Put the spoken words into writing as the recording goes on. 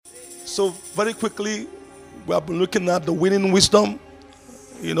So very quickly, we have been looking at the winning wisdom.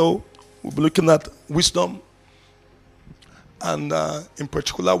 We'll be looking at wisdom. And in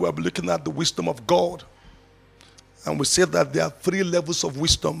particular, we'll be looking at the wisdom of God. And we said that there are 3 levels of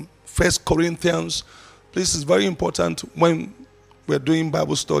wisdom. 1 Corinthians. This is very important when we're doing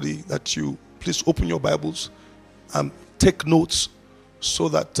Bible study that you please open your Bibles and take notes so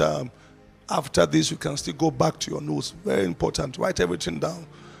that after this you can still go back to your notes. Very important. Write everything down.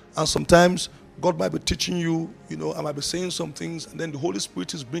 And sometimes God might be teaching you, I might be saying some things, and then the Holy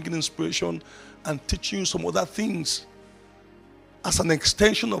Spirit is bringing inspiration and teaching you some other things as an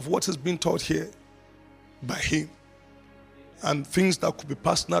extension of what is being taught here by Him. And things that could be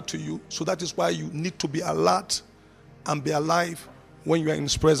personal to you. So that is why you need to be alert and be alive when you are in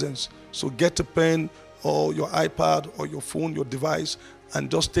His presence. So get a pen or your iPad or your phone, your device, and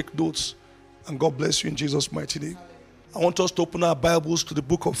just take notes. And God bless you in Jesus' mighty name. I want us to open our Bibles to the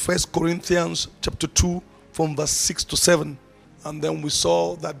book of 1 Corinthians chapter 2 from verse 6 to 7. And then we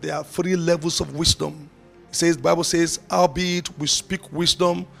saw that there are 3 levels of wisdom. The Bible says, "Albeit we speak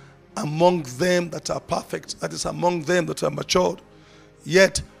wisdom among them that are perfect," that is, among them that are matured,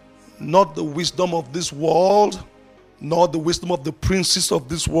 "yet not the wisdom of this world, nor the wisdom of the princes of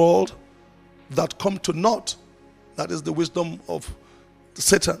this world that come to naught." That is the wisdom of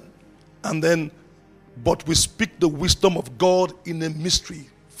Satan. And then, "But we speak the wisdom of God in a mystery."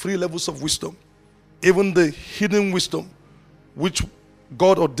 3 levels of wisdom. Even the hidden wisdom, which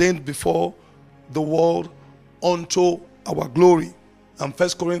God ordained before the world unto our glory. And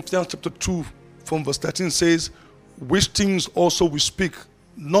 1 Corinthians chapter 2 from verse 13 says, "Which things also we speak,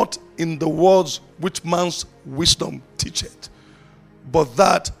 not in the words which man's wisdom teacheth, but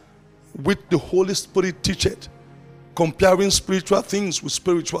that which the Holy Spirit teacheth, comparing spiritual things with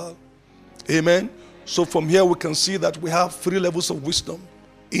spiritual." Amen. So from here we can see that we have 3 levels of wisdom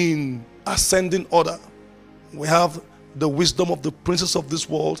in ascending order. We have the wisdom of the princes of this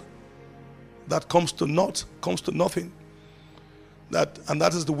world that comes to naught, comes to nothing. That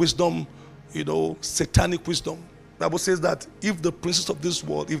is the wisdom, satanic wisdom. The Bible says that if the princes of this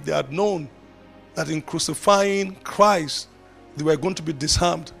world, if they had known that in crucifying Christ they were going to be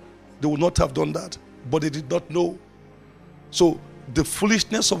disarmed, they would not have done that. But they did not know. So the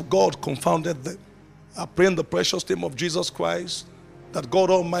foolishness of God confounded them. I pray in the precious name of Jesus Christ that God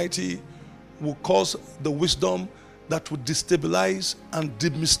Almighty will cause the wisdom that would destabilize and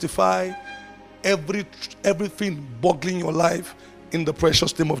demystify everything boggling your life in the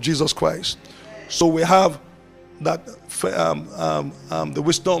precious name of Jesus Christ. So we have that the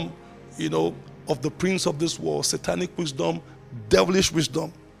wisdom, of the prince of this world, satanic wisdom, devilish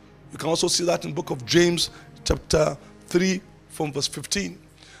wisdom. You can also see that in the book of James chapter 3 from verse 15.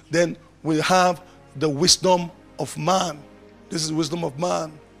 Then we have the wisdom of man. This is the wisdom of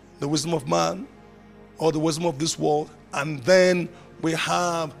man, the wisdom of man, or the wisdom of this world. And then we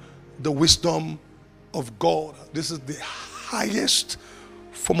have the wisdom of God. This is the highest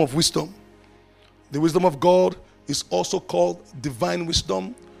form of wisdom. The wisdom of God is also called divine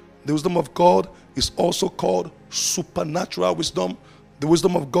wisdom. The wisdom of God is also called supernatural wisdom. The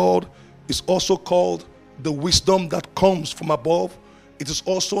wisdom of God is also called the wisdom that comes from above. It is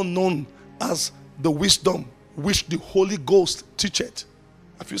also known as the wisdom which the Holy Ghost teacheth.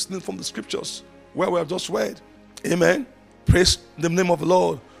 Have you seen it from the scriptures where we have just read? Amen. Praise the name of the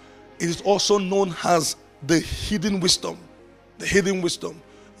Lord. It is also known as the hidden wisdom. The hidden wisdom.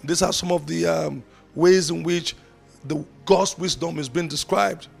 These are some of the ways in which the God's wisdom is being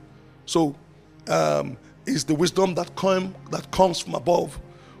described. So, it's the wisdom that comes from above.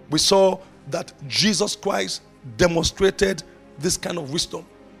 We saw that Jesus Christ demonstrated this kind of wisdom,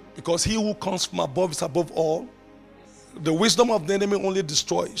 because he who comes from above is above all. The wisdom of the enemy only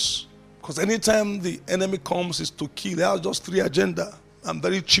destroys, because anytime the enemy comes is to kill. They have just 3 agenda and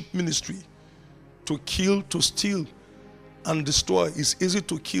very cheap ministry: to kill, to steal, and destroy. It's easy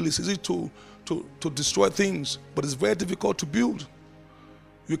to kill, it's easy to destroy things, but it's very difficult to build.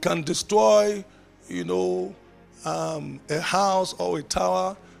 You can destroy, a house or a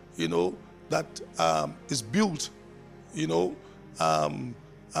tower, that is built,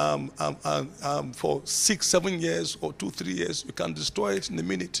 for 6-7 years or 2-3 years. You can destroy it in a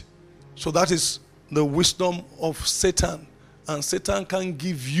minute. So that is the wisdom of Satan. And Satan can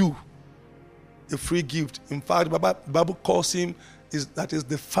give you a free gift. In fact, the Bible calls him, that is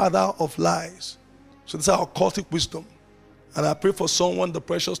the father of lies. So this is our occultic wisdom. And I pray for someone, the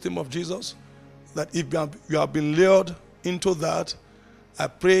precious name of Jesus, that if you have been lured into that, I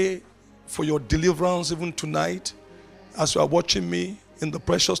pray for your deliverance even tonight. As you are watching me, in the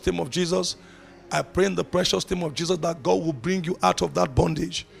precious name of Jesus, I pray in the precious name of Jesus that God will bring you out of that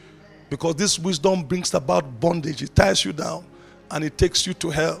bondage. Because this wisdom brings about bondage. It ties you down and it takes you to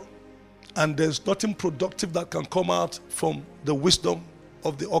hell. And there's nothing productive that can come out from the wisdom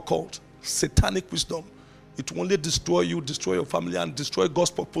of the occult, satanic wisdom. It will only destroy you, destroy your family, and destroy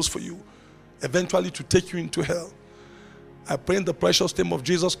God's purpose for you, eventually to take you into hell. I pray in the precious name of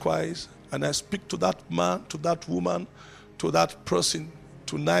Jesus Christ, and I speak to that man, to that woman, to that person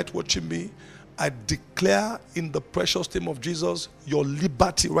tonight watching me. I declare in the precious name of Jesus your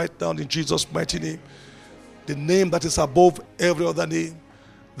liberty right now in Jesus' mighty name. The name that is above every other name.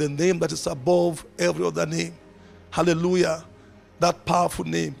 The name that is above every other name. Hallelujah. That powerful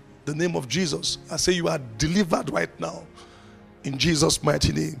name, the name of Jesus. I say you are delivered right now in Jesus'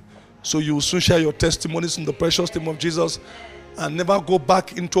 mighty name. So you will soon share your testimonies in the precious name of Jesus and never go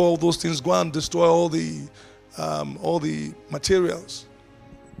back into all those things. Go and destroy all the materials,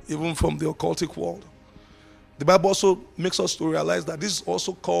 even from the occultic world. The Bible also makes us to realize that this is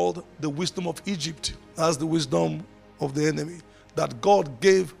also called the wisdom of Egypt, as the wisdom of the enemy. That God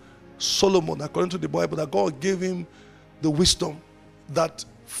gave Solomon, according to the Bible, that God gave him the wisdom that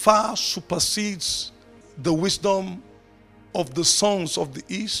far supersedes the wisdom of the sons of the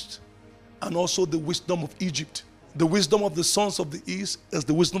East and also the wisdom of Egypt. The wisdom of the sons of the East is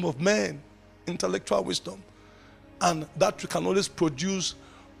the wisdom of man, intellectual wisdom. And that can always produce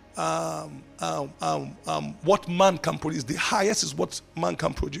what man can produce. The highest is what man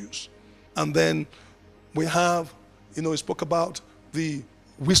can produce. And then we have, he spoke about the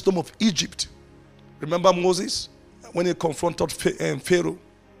wisdom of Egypt. Remember Moses? When he confronted Pharaoh,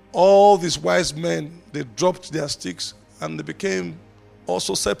 all these wise men, they dropped their sticks and they became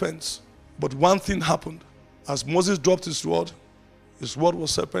also serpents. But one thing happened. As Moses dropped his rod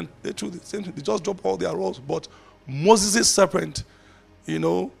was serpent. They too, the same thing. They just dropped all their rods. But Moses' serpent,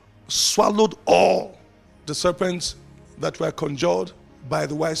 swallowed all the serpents that were conjured by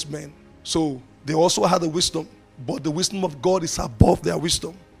the wise men. So they also had the wisdom, but the wisdom of God is above their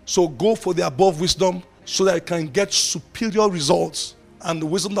wisdom. So go for the above wisdom so that you can get superior results. And the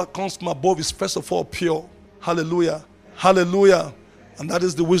wisdom that comes from above is first of all pure. Hallelujah. Hallelujah. And that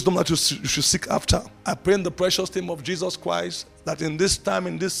is the wisdom that you should seek after. I pray in the precious name of Jesus Christ that in this time,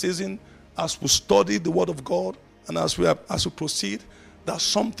 in this season, as we study the word of God and as we proceed, that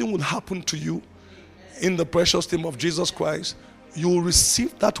something will happen to you in the precious name of Jesus Christ. You will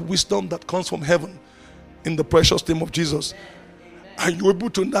receive that wisdom that comes from heaven in the precious name of Jesus. And you're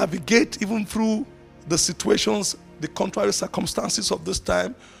able to navigate even through the situations, the contrary circumstances of this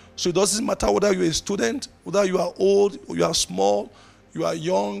time. So it doesn't matter whether you're a student, whether you are old, or you are small, you are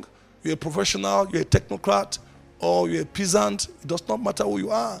young, you're a professional, you're a technocrat, or you're a peasant. It does not matter who you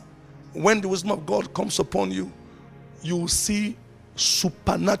are. When the wisdom of God comes upon you, you will see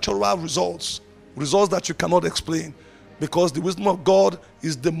supernatural results that you cannot explain, because the wisdom of God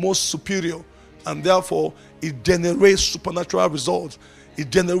is the most superior, and therefore it generates supernatural results. It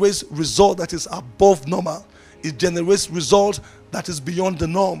generates result that is above normal. It generates result that is beyond the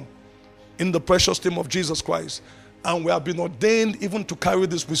norm in the precious name of Jesus Christ. And we have been ordained even to carry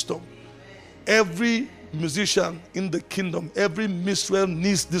this wisdom. Every musician in the kingdom, every minstrel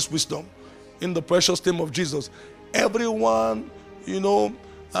needs this wisdom in the precious name of Jesus. Everyone,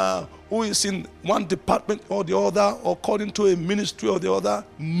 who is in one department or the other, or according to a ministry or the other,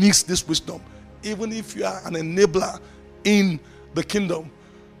 needs this wisdom. Even if you are an enabler in the kingdom,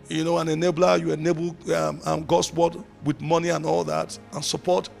 an enabler, you enable God's word with money and all that and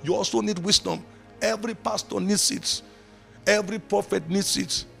support. You also need wisdom. Every pastor needs it. Every prophet needs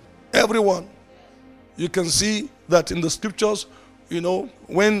it. Everyone. You can see that in the scriptures,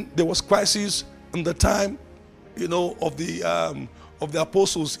 when there was crisis in the time, of the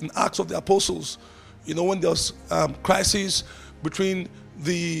apostles, in Acts of the Apostles, when there was crisis between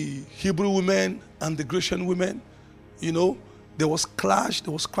the Hebrew women and the Grecian women, there was clash,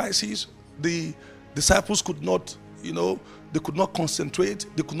 there was crisis. The disciples could not, they could not concentrate,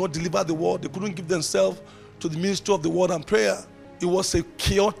 they could not deliver the word, they couldn't give themselves to the ministry of the word and prayer. It was a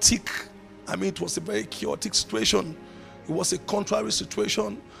it was a very chaotic situation. It was a contrary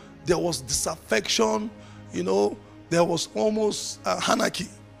situation. There was disaffection, there was almost anarchy.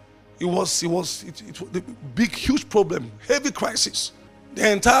 It was a big, huge problem, heavy crisis.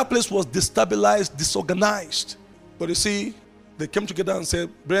 The entire place was destabilized, disorganized. But you see, they came together and said,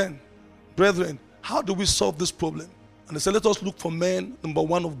 brethren, how do we solve this problem? And they said, let us look for men, number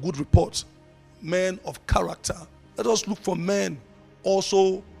one, of good report, men of character. Let us look for men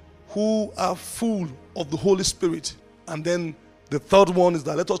also who are full of the Holy Spirit. And then the third one is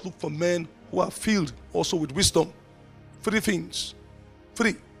that let us look for men who are filled also with wisdom. 3 things.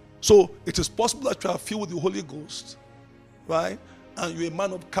 3. So it is possible that you are filled with the Holy Ghost, right? and you're a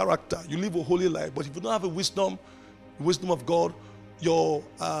man of character, you live a holy life, but if you don't have the wisdom of God, your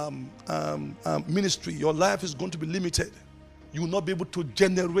ministry, your life is going to be limited. You will not be able to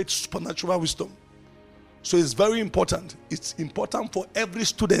generate supernatural wisdom. So it's very important. It's important for every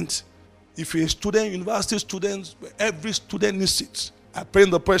student. If you're a student, university student, every student needs it. I pray in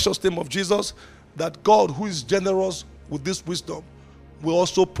the precious name of Jesus that God, who is generous with this wisdom, will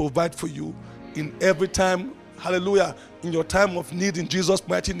also provide for you in every time, hallelujah, in your time of need in Jesus'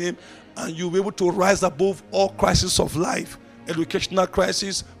 mighty name, and you'll be able to rise above all crises of life, educational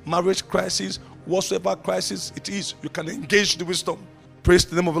crisis, marriage crisis, whatsoever crisis it is, you can engage the wisdom. Praise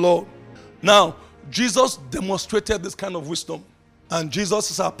the name of the Lord. Now, Jesus demonstrated this kind of wisdom, and Jesus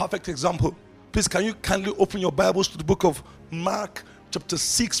is our perfect example. Please, can you kindly open your Bibles to the book of Mark chapter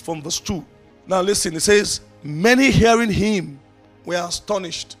 6 from verse 2. Now listen, it says, many hearing him were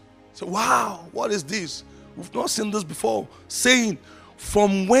astonished. So, wow, what is this? We've not seen this before. Saying,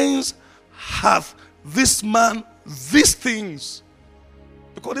 from whence hath this man these things?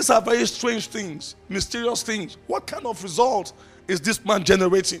 Because these are very strange things, mysterious things. What kind of result is this man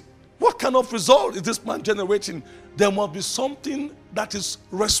generating? What kind of result is this man generating? There must be something that is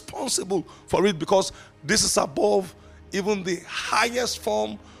responsible for it, because this is above even the highest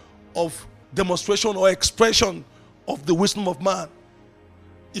form of demonstration or expression of the wisdom of man.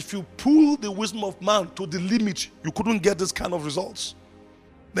 If you pull the wisdom of man to the limit, you couldn't get this kind of results.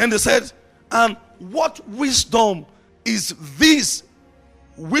 Then they said, and what wisdom is this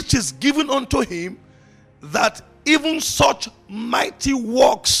which is given unto him, that even such mighty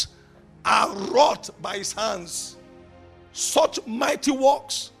works are wrought by his hands? Such mighty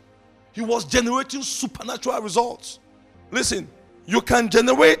works. He was generating supernatural results. Listen, you can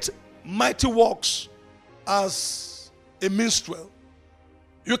generate mighty works as a minstrel.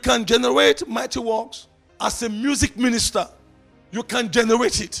 You can generate mighty works as a music minister. You can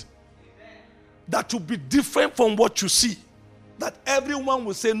generate it. That will be different from what you see. That everyone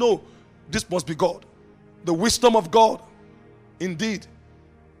will say, no, this must be God. The wisdom of God, indeed,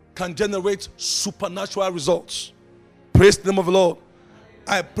 can generate supernatural results. Praise the name of the Lord.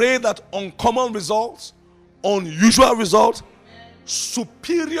 I pray that uncommon results, unusual results,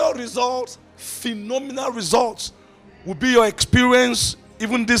 superior results, phenomenal results will be your experience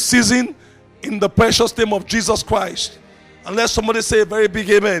even this season in the precious name of Jesus Christ. And let somebody say a very big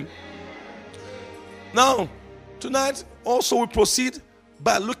amen. Now, tonight also we proceed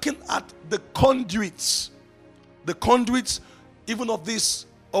by looking at the conduits even of this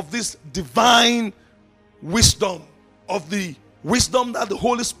divine wisdom, of the wisdom that the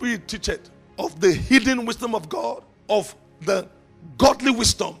Holy Spirit teacheth, of the hidden wisdom of God, of the godly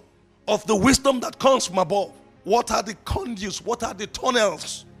wisdom, of the wisdom that comes from above. What are the conduits? What are the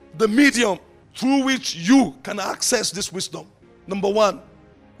tunnels? The medium through which you can access this wisdom. Number one,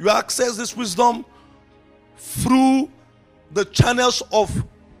 you access this wisdom through the channels of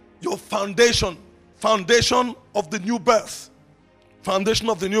your foundation of the new birth. Foundation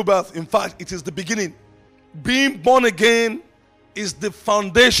of the new birth. In fact, it is the beginning. Being born again is the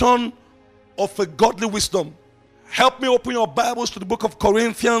foundation of a godly wisdom. Help me open your Bibles to the book of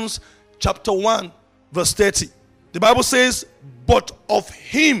Corinthians chapter 1 verse 30. The Bible says, but of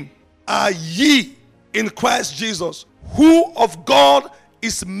him are ye in Christ Jesus, who of God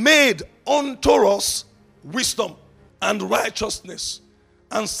is made unto us wisdom and righteousness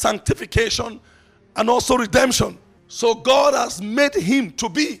and sanctification and also redemption. So God has made him to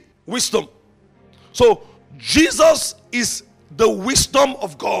be wisdom. So Jesus is the wisdom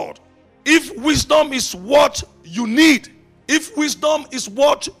of God. If wisdom is what you need, if wisdom is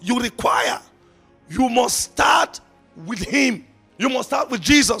what you require, you must start with him. You must start with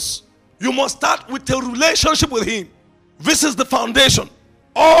Jesus. You must start with a relationship with him. This is the foundation.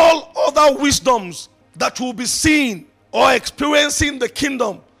 All other wisdoms that will be seen or experiencing the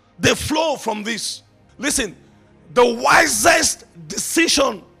kingdom, they flow from this. Listen, the wisest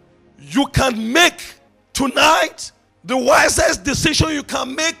decision you can make tonight, the wisest decision you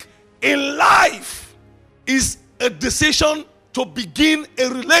can make in life is a decision to begin a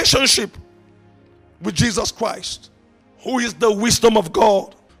relationship with Jesus Christ, who is the wisdom of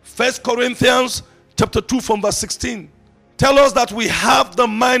God. 1 Corinthians chapter 2 from verse 16 tell us that we have the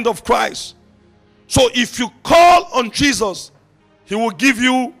mind of Christ. So if you call on Jesus, he will give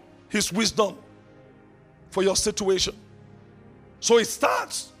you his wisdom for your situation. So it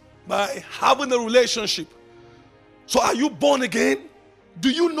starts by having a relationship. So are you born again?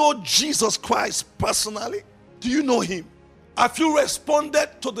 Do you know Jesus Christ personally? Do you know him? Have you responded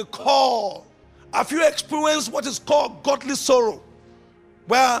to the call? Have you experienced what is called godly sorrow,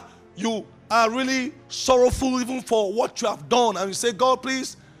 where you are really sorrowful even for what you have done, and you say, God,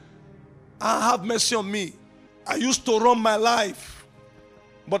 please, have mercy on me. I used to run my life,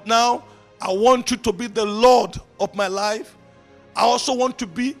 but now I want you to be the Lord of my life. I also want to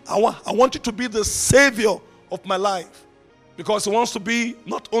be, I want you to be the Savior of my life. Because He wants to be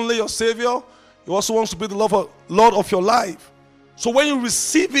not only your Savior, He also wants to be the Lord of your life. So when you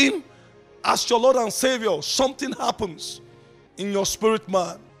receive Him as your Lord and Savior, something happens in your spirit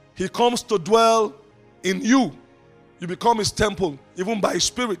man. He comes to dwell in you. You become His temple, even by His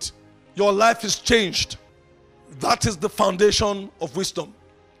Spirit. Your life is changed. That is the foundation of wisdom.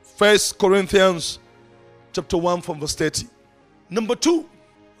 1 Corinthians chapter 1 from verse 30. Number 2,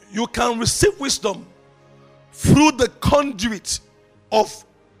 you can receive wisdom through the conduit of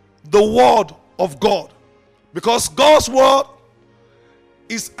the Word of God. Because God's Word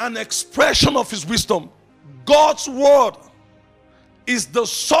is an expression of His wisdom. God's Word is the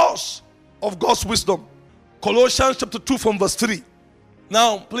source of God's wisdom. Colossians chapter 2 from verse 3.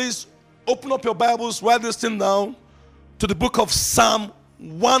 Now, please open up your Bibles, write this thing down, to the book of Psalm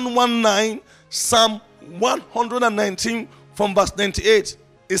 119, Psalm 119 from verse 98.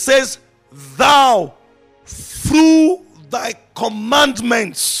 It says, Thou, through thy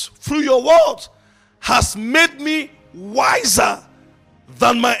commandments, through your word, hast made me wiser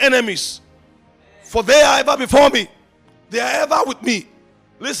than my enemies. For they are ever before me. They are ever with me.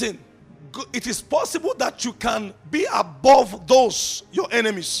 Listen, it is possible that you can be above those, your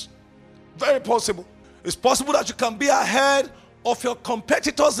enemies. Very possible. It's possible that you can be ahead of your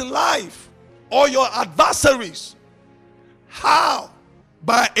competitors in life or your adversaries. How?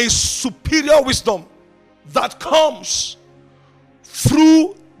 By a superior wisdom that comes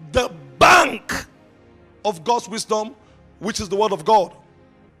through the bank of God's wisdom, which is the Word of God.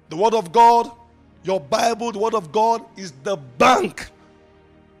 The Word of God, your Bible, the Word of God is the bank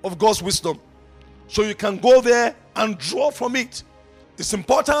of God's wisdom. So you can go there and draw from it. It's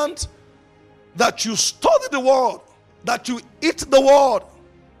important that you study the Word, that you eat the Word,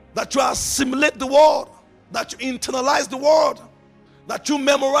 that you assimilate the Word, that you internalize the Word, that you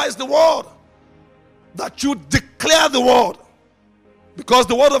memorize the Word, that you declare the Word. Because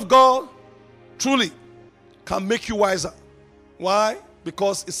the Word of God truly can make you wiser. Why?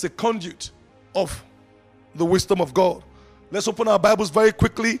 Because it's a conduit of the wisdom of God. Let's open our Bibles very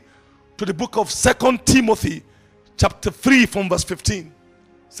quickly to the book of 2 Timothy chapter 3 from verse 15.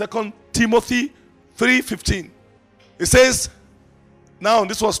 2 Timothy 3:15. It says, now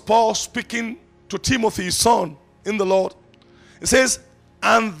this was Paul speaking to Timothy, his son in the Lord. It says,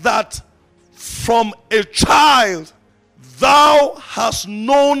 and that from a child thou hast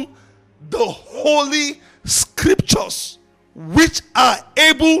known the holy scriptures, which are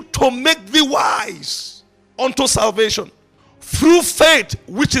able to make thee wise unto salvation through faith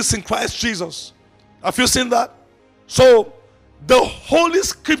which is in Christ Jesus. Have you seen that? So the holy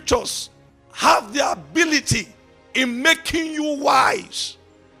scriptures have the ability in making you wise.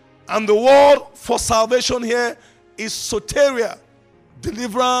 And the word for salvation here is soteria,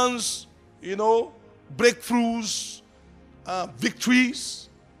 deliverance, breakthroughs, victories,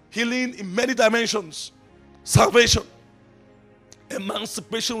 healing in many dimensions, salvation,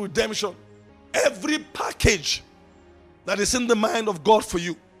 emancipation, redemption, every package that is in the mind of God for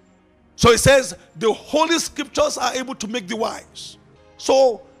you. So it says the holy scriptures are able to make thee wise.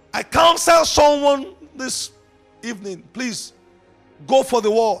 So I counsel someone this evening, please go for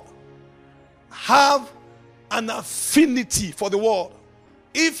the word. Have an affinity for the word.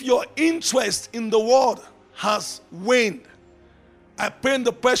 If your interest in the word has waned, I pray in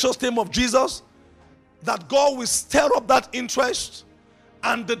the precious name of Jesus that God will stir up that interest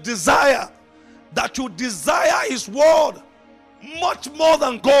and the desire, that you desire His word much more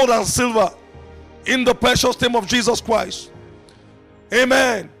than gold and silver, in the precious name of Jesus Christ.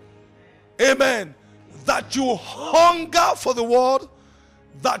 Amen. Amen. That you hunger for the word,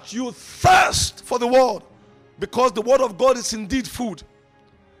 that you thirst for the word, because the word of God is indeed food.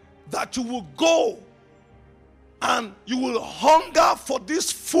 That you will go and you will hunger for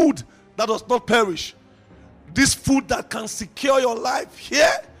this food that does not perish. This food that can secure your life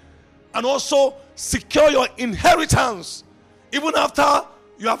here and also secure your inheritance even after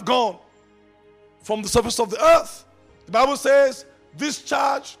you have gone from the surface of the earth. The Bible says, this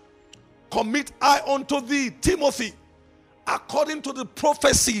charge commit I unto thee, Timothy, according to the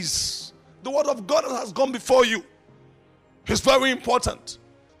prophecies. The word of God has gone before you. It's very important.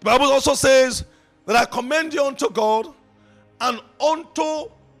 The Bible also says that I commend you unto God and unto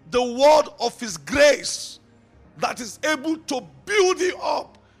the word of His grace that is able to build you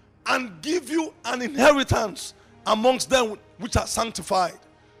up and give you an inheritance amongst them which are sanctified.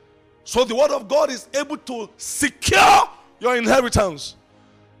 So the word of God is able to secure your inheritance.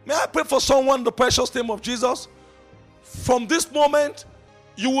 May I pray for someone in the precious name of Jesus? From this moment,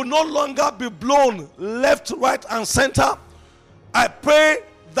 you will no longer be blown left, right, and center. I pray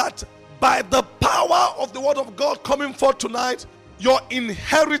that by the power of the word of God coming forth tonight, your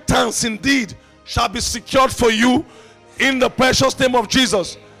inheritance indeed shall be secured for you in the precious name of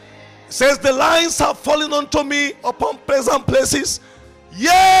Jesus. It says, the lines have fallen unto me upon pleasant places.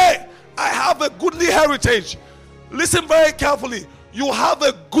 Yea, I have a goodly heritage. Listen very carefully. You have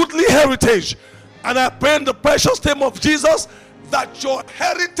a goodly heritage. And I pray in the precious name of Jesus that your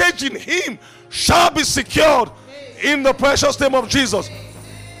heritage in him shall be secured in the precious name of Jesus.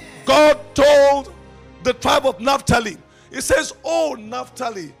 God told the tribe of Naphtali, he says, "Oh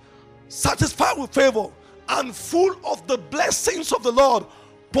Naphtali, satisfied with favor and full of the blessings of the Lord,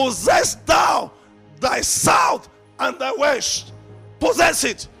 possess thou thy south and thy west." Possess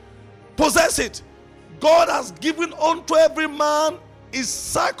it. Possess it. God has given unto every man his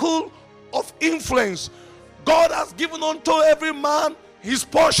circle of influence. God has given unto every man his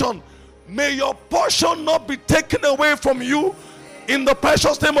portion. May your portion not be taken away from you in the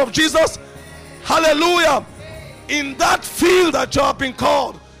precious name of Jesus. Hallelujah. In that field that you have been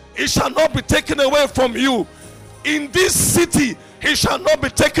called, it shall not be taken away from you. In this city, it shall not be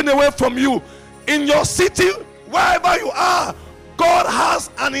taken away from you. In your city, wherever you are, God has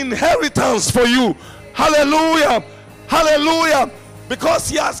an inheritance for you. Hallelujah. Hallelujah. Because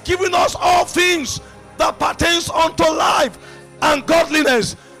he has given us all things that pertains unto life and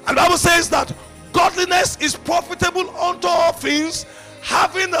godliness. And the Bible says that godliness is profitable unto all things,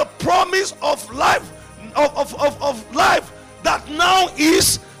 having a promise of life, of life that now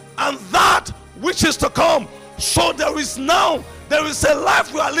is, and that which is to come. So there is a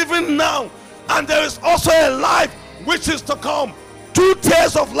life we are living now, and there is also a life which is to come. 2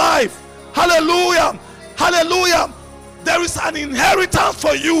 tiers of life. Hallelujah. Hallelujah. There is an inheritance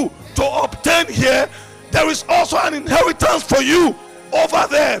for you to obtain here. There is also an inheritance for you over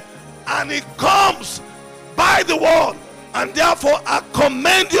there. And it comes by the word. And therefore I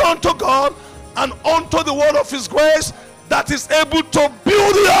commend you unto God and unto the word of his grace, that is able to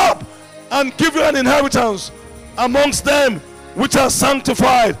build you up and give you an inheritance amongst them which are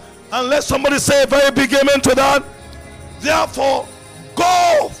sanctified. And let somebody say a very big amen to that. Therefore,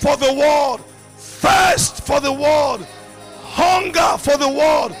 go for the word, thirst for the word, hunger for the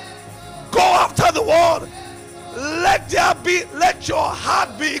word, go after the word. Let your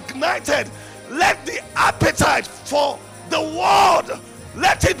heart be ignited. Let the appetite for the word,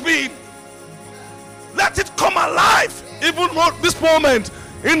 let it come alive even more this moment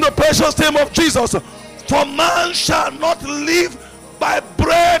in the precious name of Jesus. For man shall not live by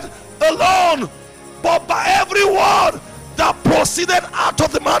bread alone, but by every word that proceeded out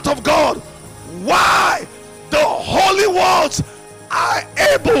of the mouth of God. Why? The holy words are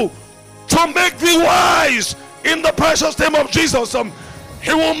able to make thee wise in the precious name of Jesus.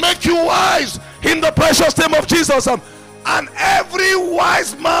 He will make you wise in the precious name of Jesus. And every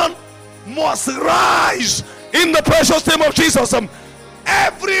wise man must rise in the precious name of Jesus.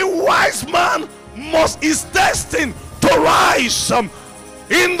 Every wise man is destined to rise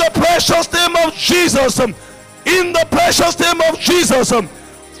in the precious name of Jesus. In the precious name of Jesus.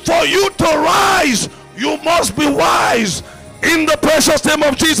 For you to rise, you must be wise in the precious name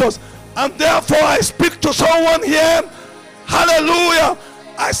of Jesus. And therefore I speak to someone here. Hallelujah.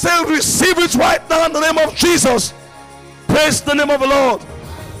 I say receive it right now in the name of Jesus. Praise the name of the Lord.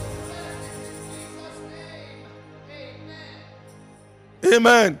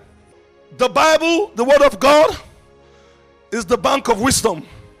 Amen. The Bible, the word of God, is the bank of wisdom.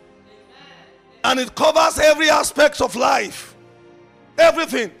 And it covers every aspect of life.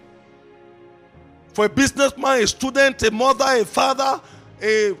 Everything. For a businessman, a student, a mother, a father,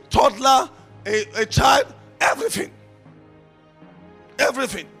 a toddler, a child, everything.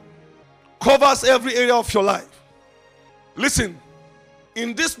 Everything. Covers every area of your life. Listen,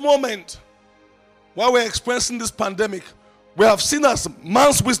 in this moment, while we're experiencing this pandemic, we have seen as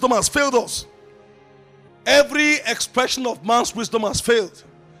man's wisdom has failed us. Every expression of man's wisdom has failed.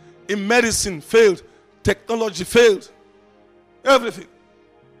 In medicine, failed. Technology failed. Everything.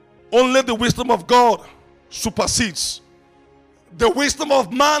 Only the wisdom of God supersedes. The wisdom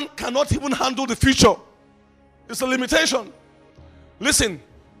of man cannot even handle the future. It's a limitation. Listen,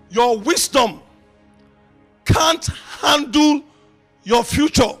 your wisdom can't handle your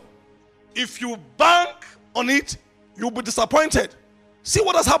future. If you bank on it, you'll be disappointed. See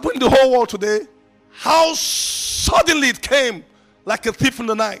what has happened in the whole world today? How suddenly it came like a thief in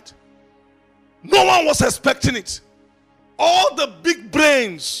the night. No one was expecting it. All the big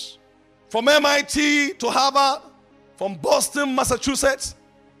brains From MIT to Harvard, from Boston, Massachusetts,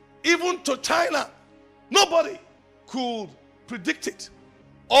 even to China. Nobody could predict it.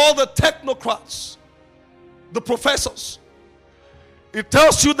 All the technocrats, the professors. It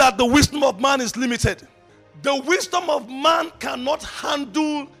tells you that the wisdom of man is limited. The wisdom of man cannot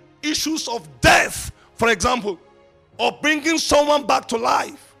handle issues of death, for example, or bringing someone back to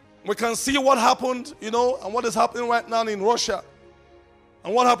life. We can see what happened, and what is happening right now in Russia,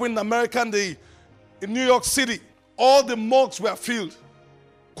 and what happened in America and in New York City. All the morgues were filled.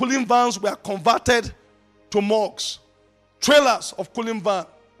 Cooling vans were converted to morgues. Trailers of cooling van.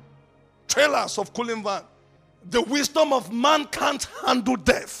 Trailers of cooling van. The wisdom of man can't handle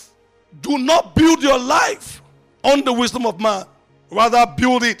death. Do not build your life on the wisdom of man. Rather,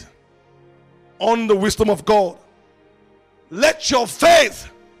 build it on the wisdom of God. Let your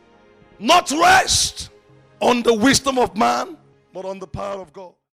faith not rest on the wisdom of man, but on the power of God.